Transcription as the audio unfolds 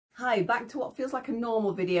Hi, back to what feels like a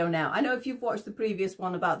normal video now. I know if you've watched the previous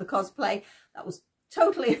one about the cosplay, that was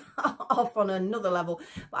totally off on another level,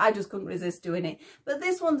 but I just couldn't resist doing it. But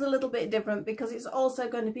this one's a little bit different because it's also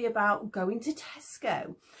going to be about going to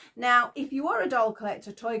Tesco. Now, if you are a doll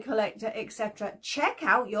collector, toy collector, etc., check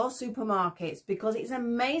out your supermarkets because it's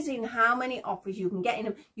amazing how many offers you can get in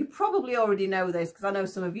them. You probably already know this because I know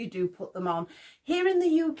some of you do put them on. Here in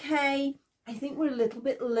the UK, I think we're a little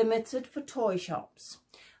bit limited for toy shops.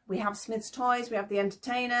 We have Smith's Toys, we have The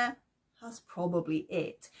Entertainer, that's probably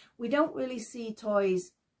it. We don't really see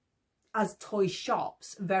toys as toy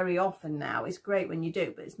shops very often now. It's great when you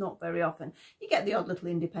do, but it's not very often. You get the odd little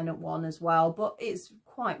independent one as well, but it's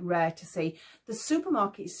quite rare to see. The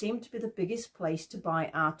supermarkets seem to be the biggest place to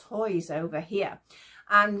buy our toys over here.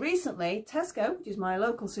 And recently, Tesco, which is my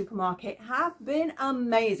local supermarket, have been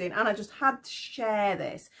amazing. And I just had to share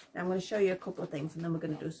this. Now I'm going to show you a couple of things and then we're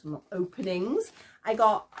going to do some openings. I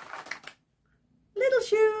got little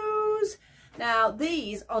shoes. Now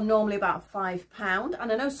these are normally about £5,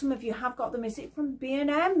 and I know some of you have got them. Is it from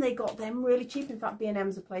B&M? They got them really cheap. In fact,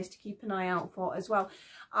 B&M's a place to keep an eye out for as well.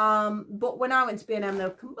 But when I went to B&M, they were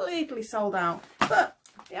completely sold out. But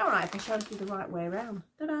yeah, all right, if I showed you the right way around.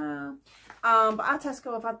 Ta-da! But at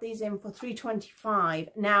Tesco, I've had these in for £3.25.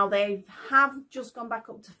 Now they have just gone back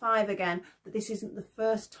up to £5 again, but this isn't the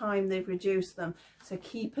first time they've reduced them. So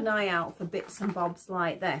keep an eye out for bits and bobs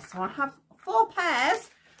like this. So I have 4 pairs,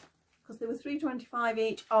 because they were £3.25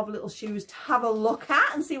 each, of little shoes to have a look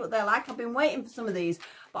at and see what they're like. I've been waiting for some of these,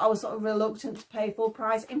 but I was sort of reluctant to pay full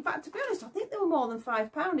price. In fact, to be honest, I think they were more than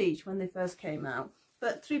 £5 each when they first came out.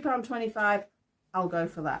 But £3.25, I'll go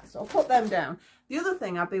for that. So I'll put them down. The other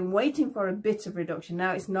thing, I've been waiting for a bit of reduction.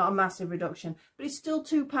 Now it's not a massive reduction, but it's still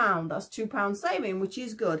 £2. That's £2 saving, which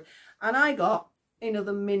is good. And I got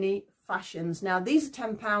another mini fashions. Now these are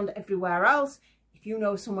 £10 everywhere else. If you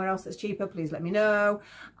know somewhere else that's cheaper, please let me know.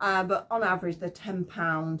 But on average, they're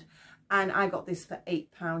 £10. And I got this for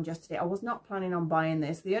 £8 yesterday. I was not planning on buying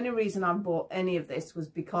this. The only reason I bought any of this was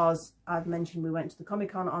because I've mentioned we went to the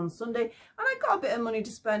Comic-Con on Sunday and I got a bit of money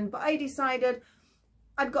to spend, but I decided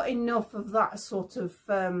I'd got enough of that sort of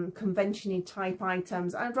convention-y type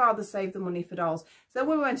items. I'd rather save the money for dolls. So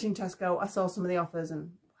when we went in Tesco, I saw some of the offers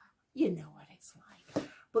and you know what it's like.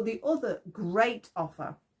 But the other great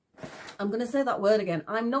offer, I'm going to say that word again.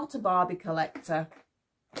 I'm not a Barbie collector.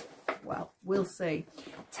 Well, we'll see.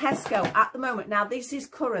 Tesco at the moment. Now, this is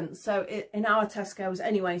current. So in our Tesco's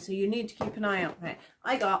anyway. So you need to keep an eye out for it.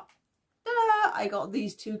 I got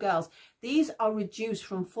these two girls. These are reduced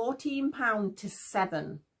from £14 to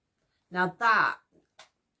 £7. Now that,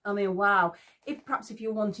 I mean, wow. Perhaps if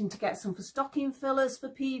you're wanting to get some for stocking fillers for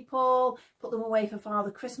people, put them away for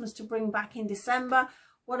Father Christmas to bring back in December.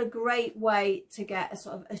 What a great way to get a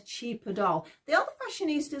sort of a cheaper doll. The other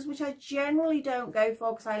fashionistas, which I generally don't go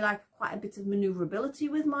for because I like quite a bit of manoeuvrability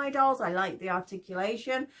with my dolls. I like the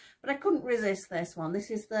articulation, but I couldn't resist this one.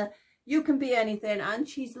 This is the You Can Be Anything, and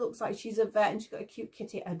she looks like she's a vet and she's got a cute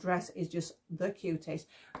kitty. Her dress is just the cutest.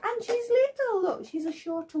 And she's little, look, she's a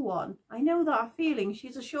shorter one. I know that feeling,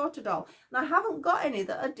 she's a shorter doll. And I haven't got any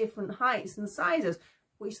that are different heights and sizes,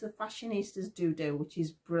 which the fashionistas do, which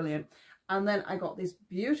is brilliant. And then I got this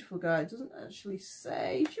beautiful girl. It doesn't actually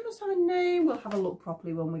say. She must have a name. We'll have a look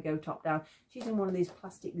properly when we go top down. She's in one of these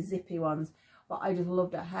plastic zippy ones. But I just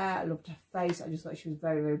loved her hair. I loved her face. I just thought she was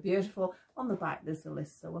very, very beautiful. On the back, there's the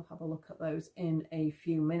list. So we'll have a look at those in a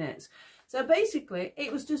few minutes. So basically,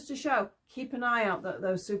 it was just to show. Keep an eye out at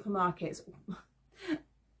those supermarkets.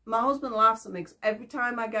 My husband laughs at me because every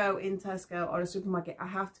time I go in Tesco or a supermarket, I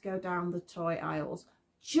have to go down the toy aisles.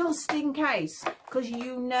 Just in case, because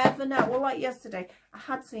you never know. Well, like yesterday, I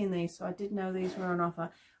had seen these, so I did know these were on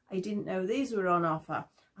offer. I didn't know these were on offer.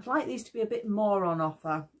 I'd like these to be a bit more on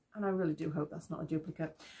offer, and I really do hope that's not a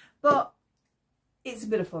duplicate. But it's a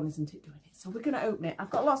bit of fun, isn't it, doing it? So we're going to open it.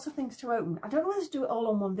 I've got lots of things to open. I don't know whether to do it all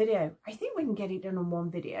on one video. I think we can get it done on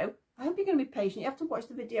one video. I hope you're going to be patient. You have to watch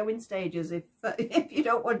the video in stages if you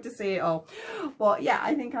don't want to see it all. But yeah,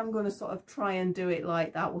 I think I'm going to sort of try and do it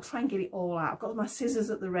like that. We'll try and get it all out. I've got my scissors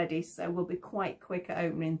at the ready, so we'll be quite quick at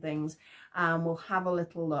opening things. And we'll have a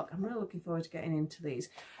little look. I'm really looking forward to getting into these.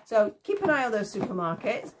 So keep an eye on those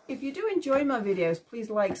supermarkets. If you do enjoy my videos, please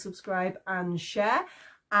like, subscribe and share.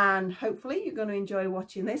 And hopefully you're going to enjoy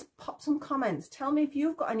watching this. Pop some comments. Tell me if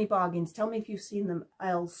you've got any bargains. Tell me if you've seen them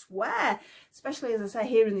elsewhere. Especially, as I say,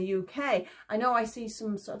 here in the UK. I know I see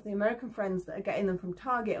some sort of the American friends that are getting them from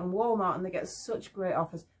Target and Walmart, and they get such great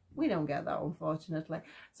offers. We don't get that, unfortunately.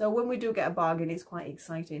 So when we do get a bargain, it's quite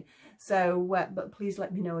exciting. So, but please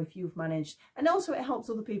let me know if you've managed. And also it helps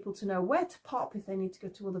other people to know where to pop if they need to go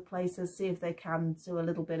to other places, see if they can do a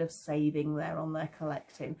little bit of saving there on their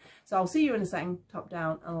collecting. So I'll see you in a second, top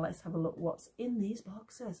down, and let's have a look what's in these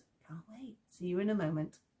boxes. Can't wait. See you in a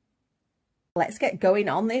moment. Let's get going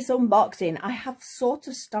on this unboxing. I have sort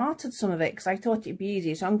of started some of it because I thought it'd be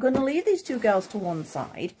easy. So I'm going to leave these two girls to one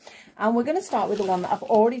side. And we're going to start with the one that I've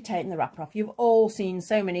already taken the wrapper off. You've all seen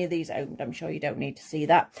so many of these opened. I'm sure you don't need to see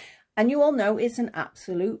that. And you all know it's an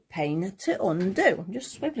absolute pain to undo. I'm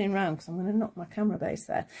just swiveling around because I'm going to knock my camera base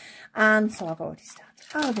there. And so I've already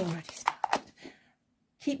started.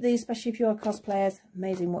 Keep these, especially if you're cosplayers.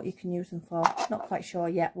 Amazing what you can use them for. Not quite sure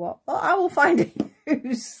yet what, but I will find a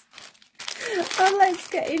use. And let's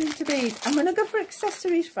get into these. I'm going to go for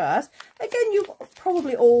accessories first. Again, you've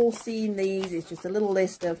probably all seen these. It's just a little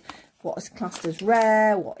list of what is classed as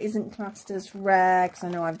rare, what isn't classed as rare, because I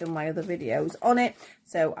know I've done my other videos on it.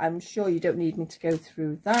 So I'm sure you don't need me to go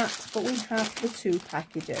through that. But we have the two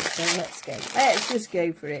packages. So let's just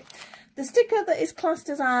go for it. The sticker that is classed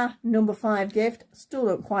as our number 5 gift, still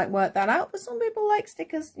don't quite work that out. But some people like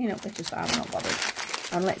stickers, you know, they're just, I'm not bothered.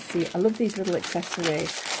 And let's see, I love these little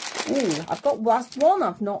accessories. Ooh, I've got last one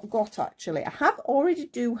I've not got actually. I already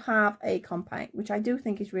do have a compact, which I do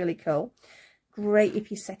think is really cool. Great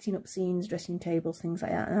if you're setting up scenes, dressing tables, things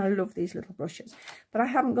like that. And I love these little brushes. But I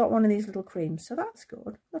haven't got one of these little creams, so that's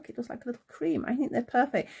good. Look, it looks like a little cream. I think they're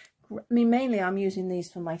perfect. I mean, mainly I'm using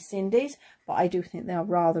these for my Cindy's, but I do think they're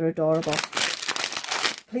rather adorable.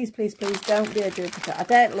 Please, please, please don't be a duplicate. I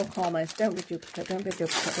don't look almost. Don't be a duplicate. Don't be a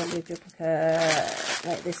duplicate. Don't be a duplicate.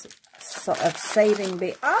 Like this sort of saving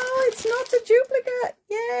bit. Oh, it's not a duplicate.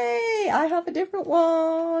 Yay! I have a different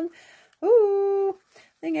one. Ooh.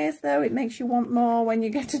 Thing is, though, it makes you want more when you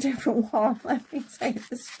get a different one. Let me take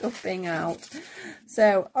the stuffing out.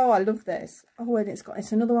 So, oh, I love this. Oh, and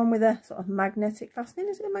it's another one with a sort of magnetic fastening.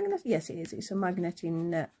 Is it a magnetic? Yes, it is. It's a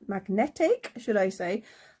magnetic, should I say,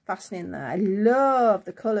 fastening there. I love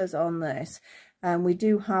the colours on this. And we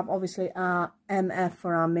do have, obviously, our MF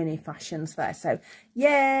for our mini fashions there. So,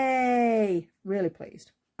 yay! Really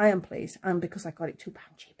pleased. I am pleased. And because I got it £2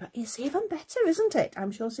 cheaper, it's even better, isn't it? I'm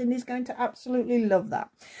sure Cindy's going to absolutely love that.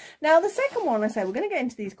 Now, the second one, I say, we're going to get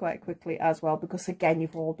into these quite quickly as well, because, again,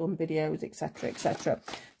 you've all done videos, etc., etc.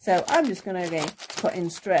 So, I'm just going to, again, put in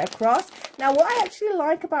straight across. Now, what I actually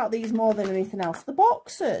like about these more than anything else, the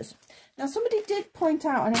boxes. Now, somebody did point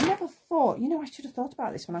out, and I never thought, you know, I should have thought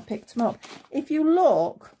about this when I picked them up. If you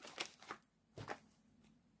look,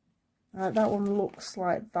 that one looks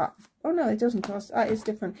like that. Oh, no, it doesn't. That is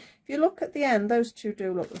different. If you look at the end, those two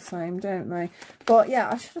do look the same, don't they? But, yeah,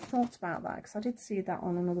 I should have thought about that, because I did see that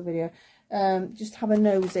on another video. Just have a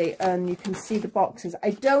nosy, and you can see the boxes.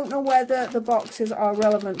 I don't know whether the boxes are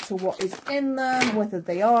relevant to what is in them, whether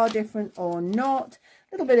they are different or not.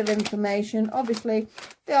 A little bit of information. Obviously,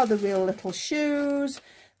 they are the real little shoes.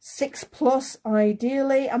 6+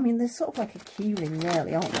 ideally. I mean, they're sort of like a key ring,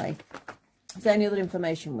 really, aren't they? Is there any other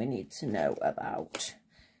information we need to know about?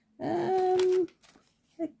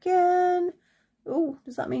 Again, oh,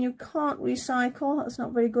 does that mean you can't recycle? That's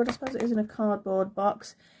not very good. I suppose it is in a cardboard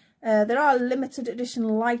box. There are limited edition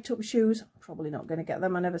light up shoes. Probably not going to get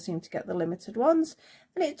them. I never seem to get the limited ones.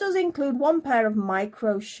 And it does include 1 pair of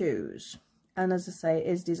micro shoes. And as I say, it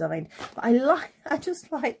is designed. But I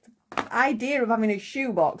just like the idea of having a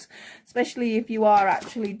shoe box, especially if you are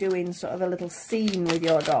actually doing sort of a little scene with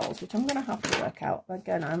your dolls, which I'm going to have to work out.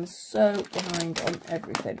 Again, I'm so behind on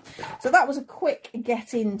everything. So that was a quick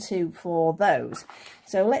get into for those.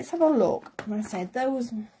 So let's have a look. And I said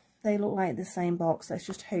those, they look like the same box. Let's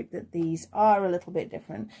just hope that these are a little bit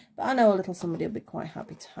different. But I know a little somebody will be quite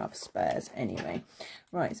happy to have spares anyway.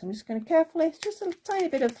 Right, so I'm just going to carefully, just a tiny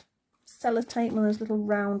bit of sellotape, one of those little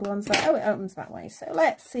round ones there. Oh, it opens that way. So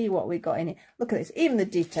let's see what we got in it. Look at this, even the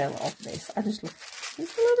detail of this. I just love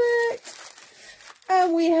it.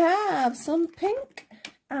 And we have some pink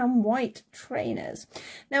and white trainers.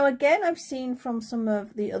 Now, again, I've seen from some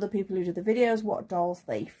of the other people who do the videos what dolls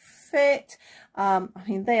they fit. I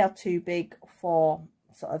mean, they are too big for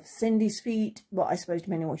sort of Cindy's feet, but I suppose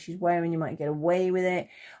depending on what she's wearing, you might get away with it.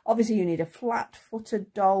 Obviously, you need a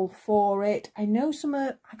flat-footed doll for it. I know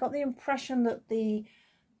I got the impression that the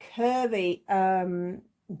curvy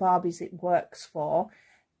Barbies it works for.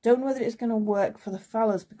 Don't know whether it's going to work for the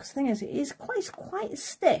fellas, because the thing is, it is quite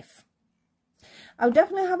stiff. I would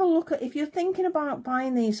definitely have a look at, if you're thinking about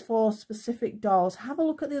buying these for specific dolls, have a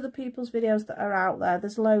look at the other people's videos that are out there.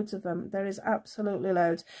 There's loads of them. There is absolutely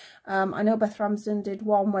loads. I know Beth Ramsden did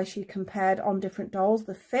one where she compared on different dolls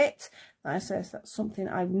the fit. I say that's something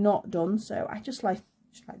I've not done, so I just like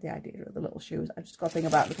the idea of the little shoes. I just got to think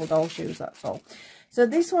about little doll shoes, that's all. So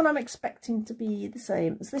this one I'm expecting to be the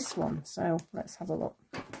same as this one, so let's have a look.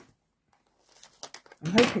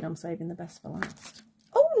 I'm hoping I'm saving the best for last.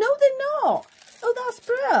 Oh no, they're not. Oh, that's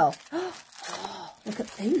brilliant. Oh, look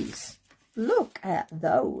at these. Look at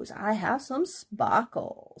those. I have some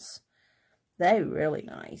sparkles. They're really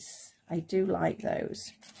nice. I do like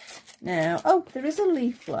those. Now, oh, there is a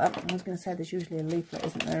leaflet. I was going to say there's usually a leaflet,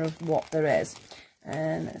 isn't there, of what there is.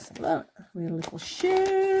 And let's have a look. Real little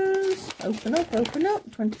shoes. Open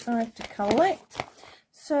up, 25 to collect.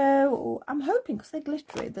 So I'm hoping, because they're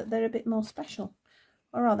glittery, that they're a bit more special.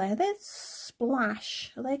 Or are they? They're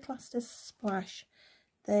Splash. Are they classed as Splash?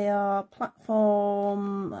 They are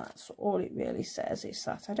platform. That's all it really says is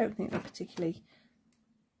that. I don't think they're particularly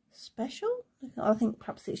special. I think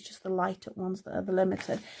perhaps it's just the lighter ones that are the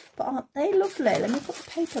limited. But aren't they lovely? Let me put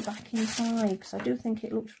the paper back inside, because I do think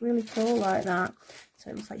it looks really cool like that.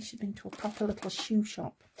 So it looks like she's been to a proper little shoe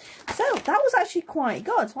shop. So that was actually quite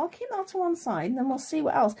good. So I'll keep that to one side and then we'll see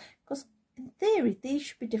what else. Because in theory, these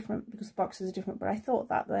should be different because the boxes are different, but I thought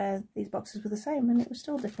that these boxes were the same and it was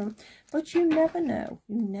still different. But you never know.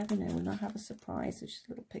 You never know. And I have a surprise. There's just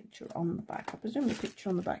a little picture on the back. I presume the picture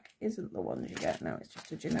on the back isn't the one you get now. It's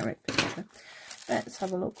just a generic picture. Let's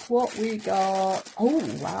have a look what we got. Oh,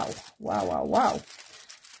 wow. Wow, wow, wow.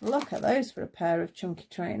 Look at those for a pair of chunky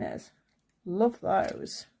trainers. Love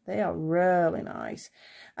those. They are really nice.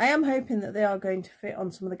 I am hoping that they are going to fit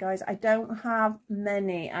on some of the guys. I don't have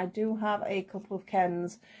many. I do have a couple of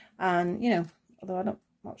Kens, and you know, although I'm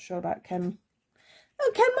not sure about Ken.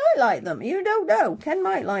 Oh, Ken might like them. You don't know. Ken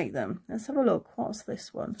might like them. Let's have a look. What's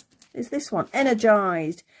this one? Is this one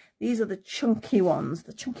Energized? These are the chunky ones.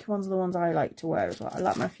 The chunky ones are the ones I like to wear as well. I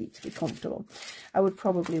like my feet to be comfortable. I would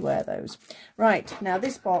probably wear those. Right, now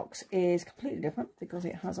this box is completely different because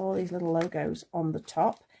it has all these little logos on the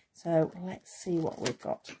top. So let's see what we've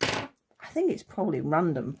got. I think it's probably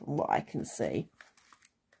random from what I can see.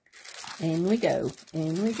 In we go.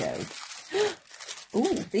 In we go.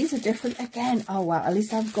 Oh, these are different again. Oh, wow. At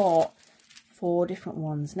least I've got 4 different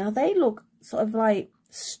ones. Now, they look sort of like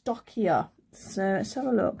stockier. So let's have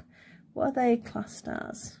a look. What are they classed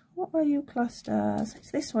as? What are you classed as?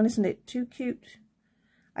 It's this one, isn't it? Too cute.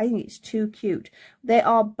 I think it's Too Cute. They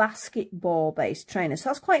are basketball based trainers. So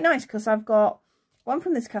that's quite nice because I've got one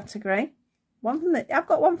from this category. One from the, I've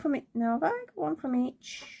got one from it. No, have I got one from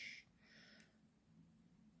each?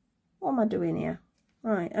 What am I doing here?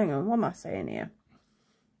 Right, hang on. What am I saying here?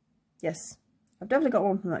 Yes, I've definitely got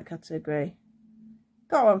one from that category.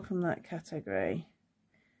 Got one from that category.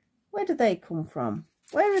 Where do they come from?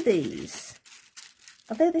 Where are these?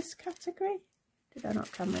 Are they this category? Did I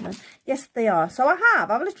not camera them? Yes, they are. So I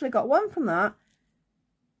have. I've literally got one from that.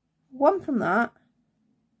 One from that.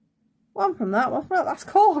 One from that. One from that. That's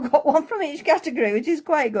cool. I've got one from each category, which is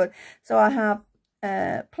quite good. So I have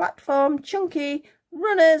platform, chunky,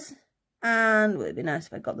 runners, and well, it'd be nice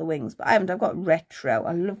if I got the wings, but I haven't. I've got retro.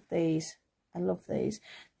 I love these. I love these.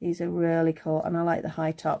 These are really cool, and I like the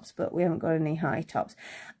high tops, but we haven't got any high tops.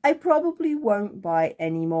 I probably won't buy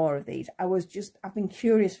any more of these. I've been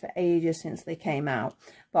curious for ages since they came out,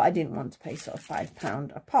 but I didn't want to pay sort of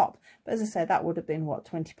 £5 a pop. But as I said, that would have been, what,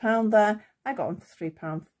 £20 there? I got them for £3.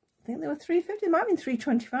 I think they were £3.50. It might have been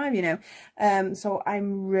 £3.25, you know. So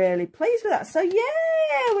I'm really pleased with that. So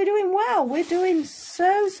yeah, we're doing well. We're doing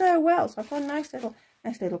so well. So I've got a nice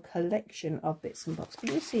little collection of bits and bobs.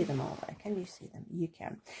 Can you see them all there? Can you see them? You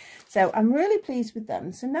can. So I'm really pleased with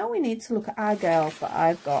them. So now we need to look at our girls that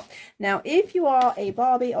I've got. Now, if you are a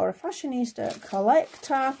Barbie or a fashionista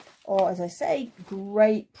collector, or as I say,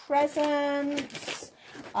 great presents,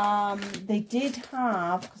 they did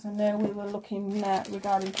have, because I know we were looking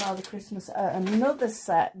regarding Father Christmas, another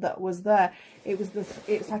set that was there.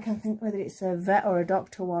 It's like, I think whether it's a vet or a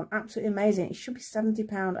doctor one. Absolutely amazing. It should be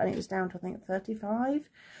 £70 and it was down to, I think, 35.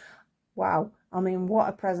 Wow. I mean, what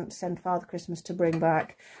a present to send Father Christmas to bring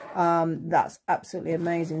back. That's absolutely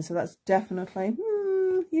amazing. So that's definitely,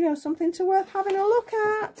 you know, something to worth having a look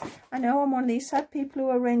at. I know I'm one of these sad people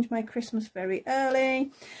who arrange my Christmas very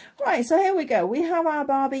early. Right, so here we go. We have our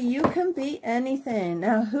Barbie. You can be anything.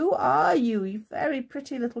 Now, who are you? You very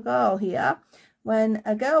pretty little girl here. When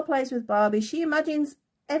a girl plays with Barbie, she imagines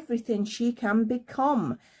everything she can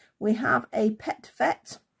become. We have a pet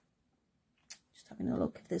vet. Just having a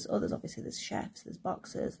look if there's others. Obviously there's chefs, there's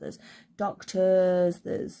boxers, there's doctors,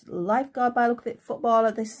 there's lifeguard by the look of it,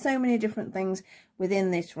 footballer. There's so many different things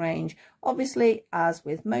within this range. Obviously, as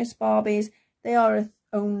with most Barbies, they are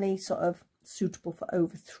only sort of suitable for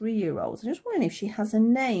over 3-year-olds. I'm just wondering if she has a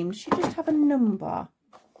name. Does she just have a number?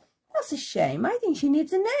 That's a shame. I think she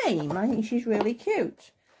needs a name. I think she's really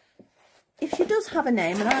cute. If she does have a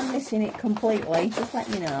name and I'm missing it completely, just let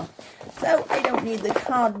me know. So I don't need the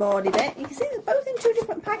cardboardy bit. You can see they're both in 2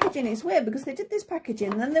 different packaging. It's weird because they did this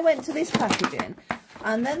packaging, then they went to this packaging,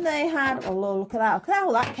 and then they had, oh look at that, look at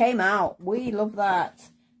how that came out. We love that.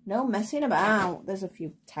 No messing about. There's a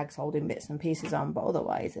few tags holding bits and pieces on, but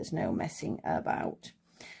otherwise there's no messing about.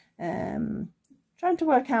 Trying to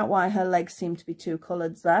work out why her legs seem to be 2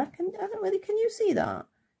 colours there. Can you see that?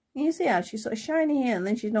 Can you see how she's sort of shiny here and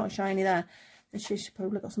then she's not shiny there? And she's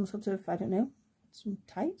probably got some sort of, I don't know, some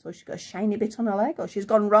tights, or she's got a shiny bit on her leg, or she's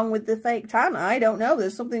gone wrong with the fake tan. I don't know.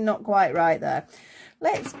 There's something not quite right there.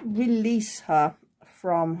 Let's release her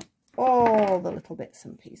from all the little bits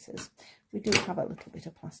and pieces. We do have a little bit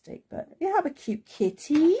of plastic, but we have a cute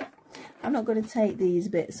kitty. I'm not going to take these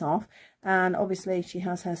bits off. And obviously she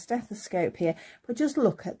has her stethoscope here. But just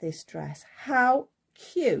look at this dress. How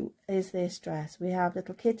cute is this dress? We have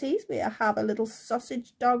little kitties. We have a little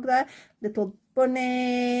sausage dog there. Little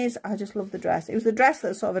bunnies. I just love the dress. It was the dress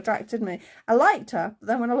that sort of attracted me. I liked her. But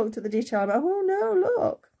then when I looked at the detail, I'm like, oh no,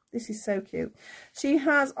 look. This is so cute. She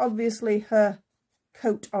has obviously her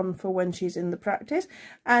coat on for when she's in the practice,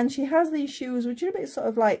 and she has these shoes which are a bit sort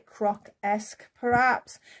of like croc-esque,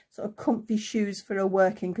 perhaps sort of comfy shoes for her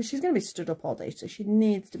working, because she's going to be stood up all day, so she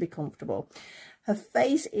needs to be comfortable. Her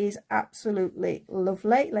face is absolutely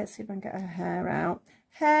lovely. Let's see if I can get her hair out.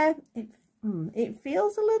 Hair, it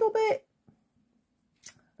feels a little bit,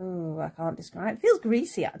 oh, I can't describe. It feels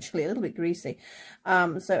greasy, actually, a little bit greasy.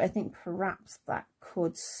 So I think perhaps that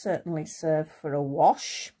could certainly serve for a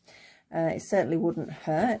wash. It certainly wouldn't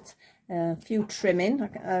hurt. A few trimming.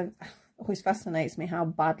 Always fascinates me how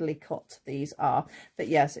badly cut these are. But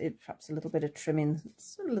yes, perhaps a little bit of trimming,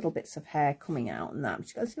 some little bits of hair coming out and that.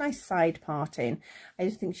 She's got this nice side parting. I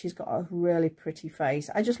just think she's got a really pretty face.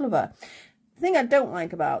 I just love her. The thing I don't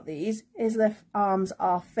like about these is their arms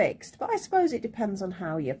are fixed. But I suppose it depends on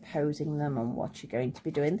how you're posing them and what you're going to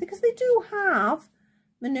be doing, because they do have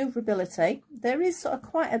manoeuvrability. There is sort of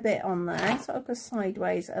quite a bit on there, sort of goes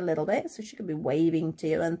sideways a little bit, so she could be waving to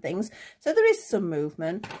you and things, so there is some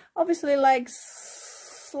movement. Obviously legs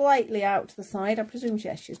slightly out to the side. I presume,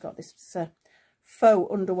 yes, she's got this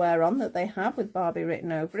faux underwear on that they have with Barbie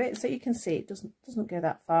written over it, so you can see it doesn't go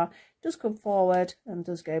that far. It does come forward and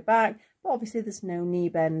does go back, but obviously there's no knee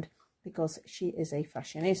bend because she is a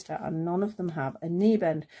fashionista, and none of them have a knee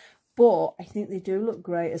bend. But I think they do look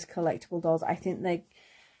great as collectible dolls. I think they,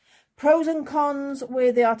 pros and cons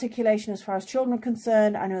with the articulation as far as children are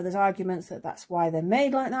concerned. I know there's arguments that that's why they're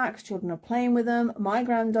made like that, because children are playing with them. My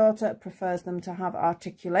granddaughter prefers them to have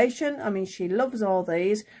articulation. I mean, she loves all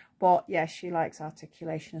these, but yes, she likes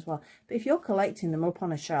articulation as well. But if you're collecting them up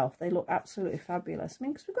on a shelf, they look absolutely fabulous. I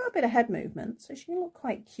mean, because we've got a bit of head movement, so she look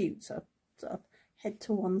quite cute. So sort of head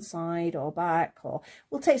to one side or back, or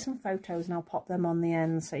we'll take some photos and I'll pop them on the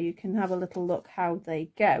end so you can have a little look how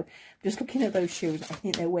they go. Just looking at those shoes, I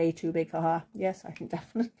think they're way too big for her. Yes, I think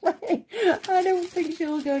definitely. I don't think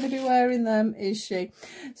she's going to be wearing them, is she?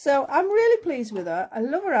 So I'm really pleased with her. I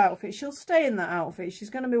love her outfit. She'll stay in that outfit.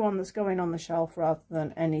 She's going to be one that's going on the shelf rather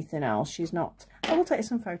than anything else. She's not, I will take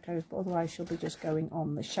some photos, but otherwise she'll be just going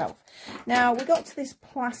on the shelf. Now we got to this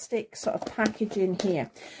plastic sort of packaging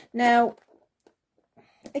here. Now,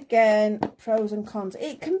 again, pros and cons.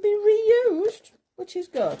 It can be reused, which is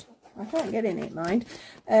good. I can't get in it, mind.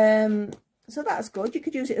 So that's good. You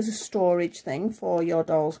could use it as a storage thing for your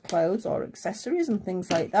doll's clothes or accessories and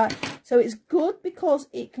things like that. So it's good because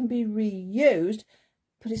it can be reused,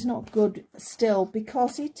 but it's not good still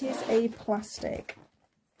because it is a plastic.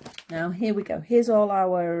 Now, here we go. Here's all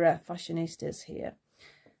our fashionistas here.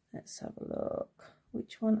 Let's have a look.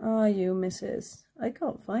 Which one are you, Mrs.? I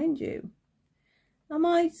can't find you. Am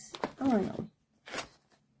I? Oh, hang on.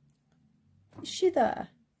 Is she there?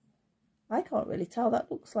 I can't really tell. That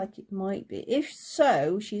looks like it might be. If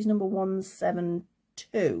so, she's number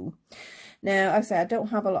 172. Now, I say I don't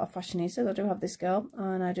have a lot of fashionistas. I do have this girl,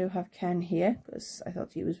 and I do have Ken here because I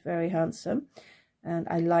thought he was very handsome, and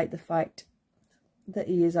I like the fact that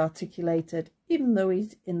he is articulated, even though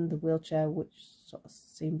he's in the wheelchair, which sort of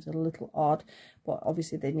seems a little odd, but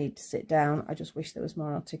obviously they need to sit down. I just wish there was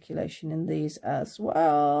more articulation in these as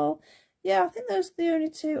well. Yeah, I think those are the only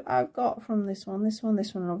two I've got from this one,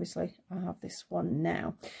 and obviously I have this one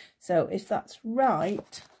now. So if that's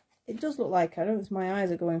right, It does look like, I don't know if my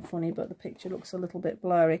eyes are going funny, but the picture looks a little bit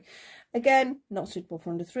blurry. Again, not suitable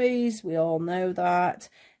for under 3s. We all know that.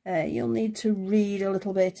 You'll need to read a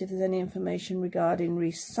little bit if there's any information regarding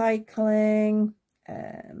recycling.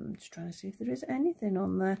 Just trying to see if there is anything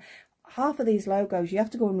on there. Half of these logos, you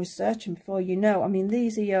have to go and research them before you know. I mean,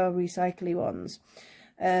 these are your recycly ones.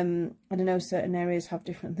 I don't know, certain areas have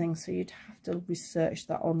different things, so you'd have to research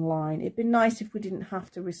that online. It'd be nice if we didn't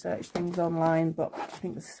have to research things online, but I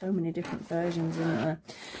think there's so many different versions in there.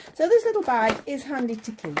 So this little bag is handy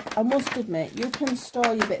to keep. I must admit, you can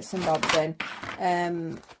store your bits and bobs in.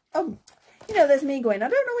 Oh, you know, there's me going, I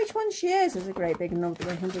don't know which one she is. There's a great big number,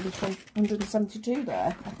 172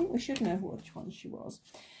 there. I think we should know which one she was.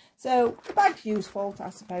 So the bag's useful,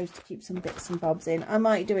 I suppose, to keep some bits and bobs in. I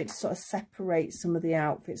might do it to sort of separate some of the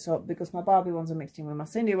outfits up, because my Barbie ones are mixed in with my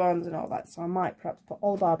Cindy ones and all that. So I might perhaps put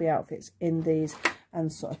all Barbie outfits in these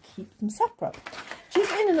and sort of keep them separate.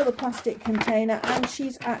 She's in another plastic container and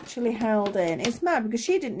she's actually held in. It's mad because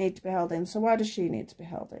she didn't need to be held in, so why does she need to be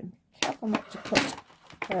held in? Careful not to cut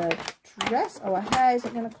her dress. Oh, her hair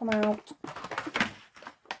isn't going to come out.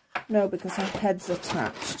 No, because her head's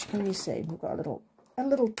attached. Can you see? We've got a little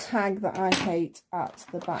tag that I hate at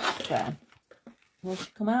the back there. Will she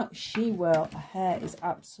come out? She will. Her hair is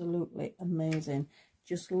absolutely amazing.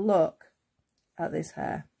 Just look at this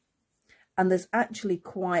hair. And there's actually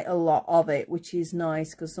quite a lot of it, which is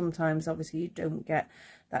nice, because sometimes obviously you don't get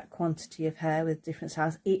that quantity of hair with different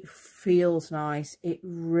styles. It feels nice. It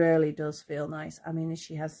really does feel nice. I mean,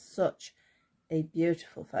 she has such a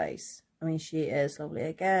beautiful face. I mean, she is lovely.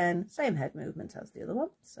 Again, same head movement as the other one,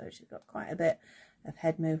 so she's got quite a bit of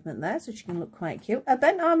head movement there, so she can look quite cute. Her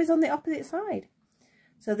bent arm is on the opposite side,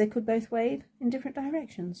 so they could both wave in different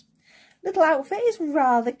directions. Little outfit is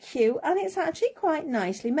rather cute, and it's actually quite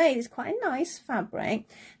nicely made. It's quite a nice fabric.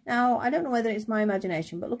 Now, I don't know whether it's my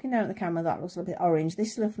imagination, but looking down at the camera, that looks a little bit orange.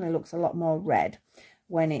 This definitely looks a lot more red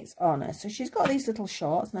when it's on her. So she's got these little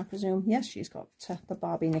shorts, and I presume, yes, she's got the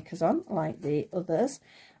Barbie knickers on, like the others.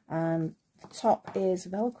 And the top is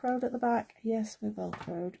velcroed at the back. Yes, we're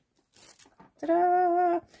velcroed.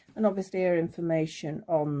 Ta-da! And obviously her information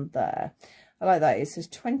on there. I like that. It says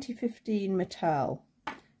 2015 Mattel.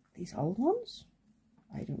 These old ones?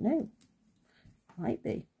 I don't know. Might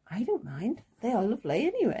be. I don't mind. They are lovely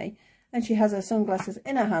anyway. And she has her sunglasses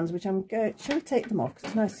in her hands, which I'm going... Shall we take them off? Because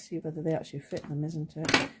it's nice to see whether they actually fit them, isn't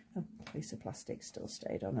it? Oh, a piece of plastic still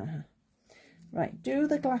stayed on her. Right. Do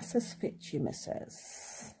the glasses fit you,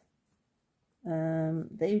 missus?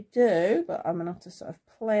 They do, but I'm going to have to sort of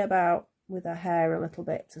play about with her hair a little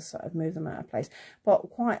bit to sort of move them out of place. But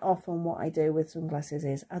quite often what I do with sunglasses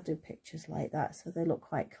is I do pictures like that, so they look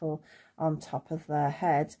quite cool on top of their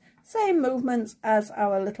head. Same movements as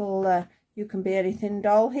our little You Can Be Anything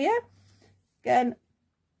doll here. Again,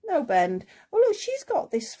 no bend. Oh look, she's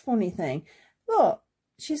got this funny thing. Look,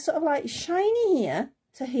 she's sort of like shiny here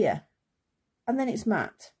to here, and then it's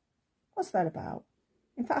matte. What's that about?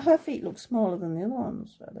 In fact, her feet look smaller than the other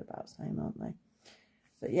ones, so they're about the same, aren't they?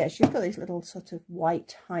 But yeah, she's got these little sort of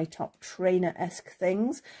white high-top trainer-esque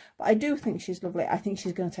things. But I do think she's lovely. I think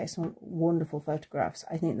she's going to take some wonderful photographs.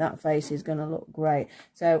 I think that face is going to look great.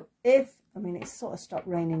 So if, I mean, it's sort of stopped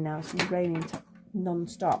raining now. So it's raining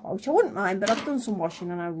non-stop, which I wouldn't mind. But I've done some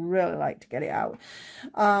washing and I really like to get it out.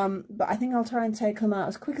 But I think I'll try and take them out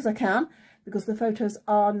as quick as I can, because the photos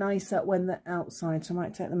are nicer when they're outside. So I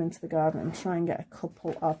might take them into the garden and try and get a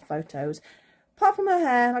couple of photos. Apart from her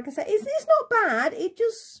hair, like I said, it's not bad. It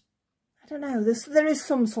just, I don't know, there is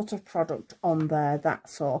some sort of product on there,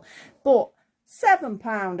 that's all. But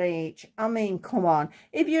 £7 each, I mean, come on.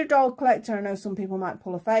 If you're a doll collector, I know some people might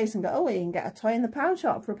pull a face and go, oh, you can get a toy in the pound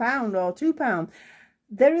shop for £1 or £2.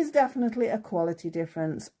 There is definitely a quality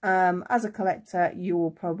difference. As a collector, you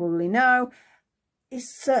will probably know it's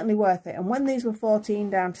certainly worth it. And when these were 14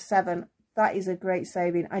 down to 7, that is a great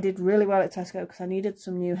saving. I did really well at Tesco because I needed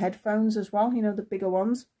some new headphones as well, you know, the bigger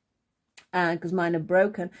ones, because mine are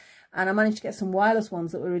broken. And I managed to get some wireless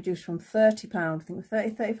ones that were reduced from £30, I think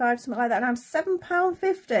 30, 35, something like that, and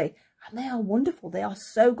 £7.50. And they are wonderful. They are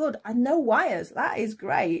so good. And no wires. That is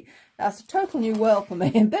great. That's a total new world for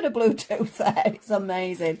me. A bit of Bluetooth there. It's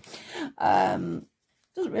amazing. Doesn't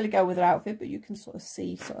really go with her outfit, but you can sort of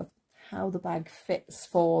see sort of how the bag fits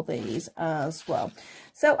for these as well.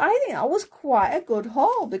 So I think that was quite a good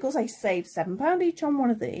haul, because I saved £7 each on one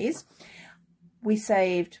of these. We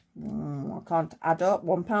saved, I can't add up,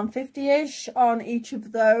 £1.50-ish on each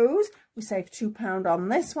of those. We saved £2 on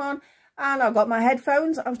this one. And I got my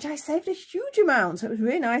headphones, which I saved a huge amount. So it was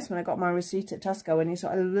really nice when I got my receipt at Tesco, and it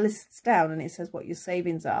sort of lists down and it says what your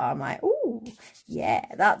savings are. I'm like, ooh, Yeah,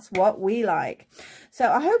 that's what we like.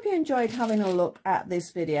 So I hope you enjoyed having a look at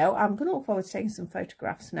this video. I'm going to look forward to taking some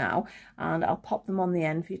photographs now, and I'll pop them on the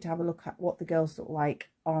end for you to have a look at what the girls look like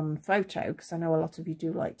on photo, because I know a lot of you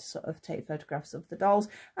do like to sort of take photographs of the dolls,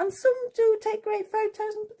 and some do take great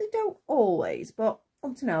photos, but they don't always. But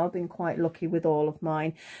up to now, I've been quite lucky with all of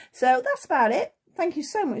mine. So that's about it. Thank you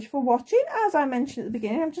so much for watching. As I mentioned at the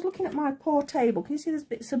beginning, I'm just looking at my poor table. Can you see there's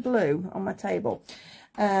bits of blue on my table?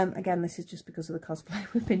 Again, this is just because of the cosplay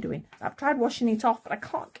we've been doing. I've tried washing it off, but I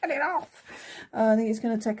can't get it off. I think it's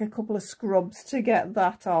going to take a couple of scrubs to get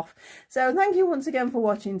that off. So thank you once again for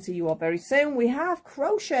watching. See you all very soon. We have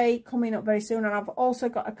crochet coming up very soon, and I've also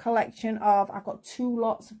got a collection of, I've got 2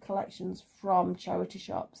 lots of collections from charity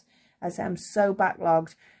shops. As I'm so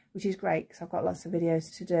backlogged, which is great because I've got lots of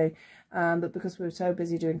videos to do, but because we were so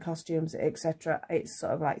busy doing costumes, etc., it's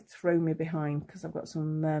sort of like thrown me behind, because I've got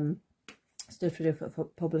some stuff to do for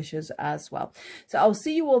publishers as well. So I'll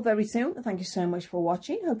see you all very soon. Thank you so much for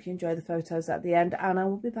watching. Hope you enjoy the photos at the end, and I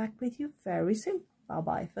will be back with you very soon. Bye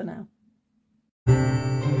bye for now.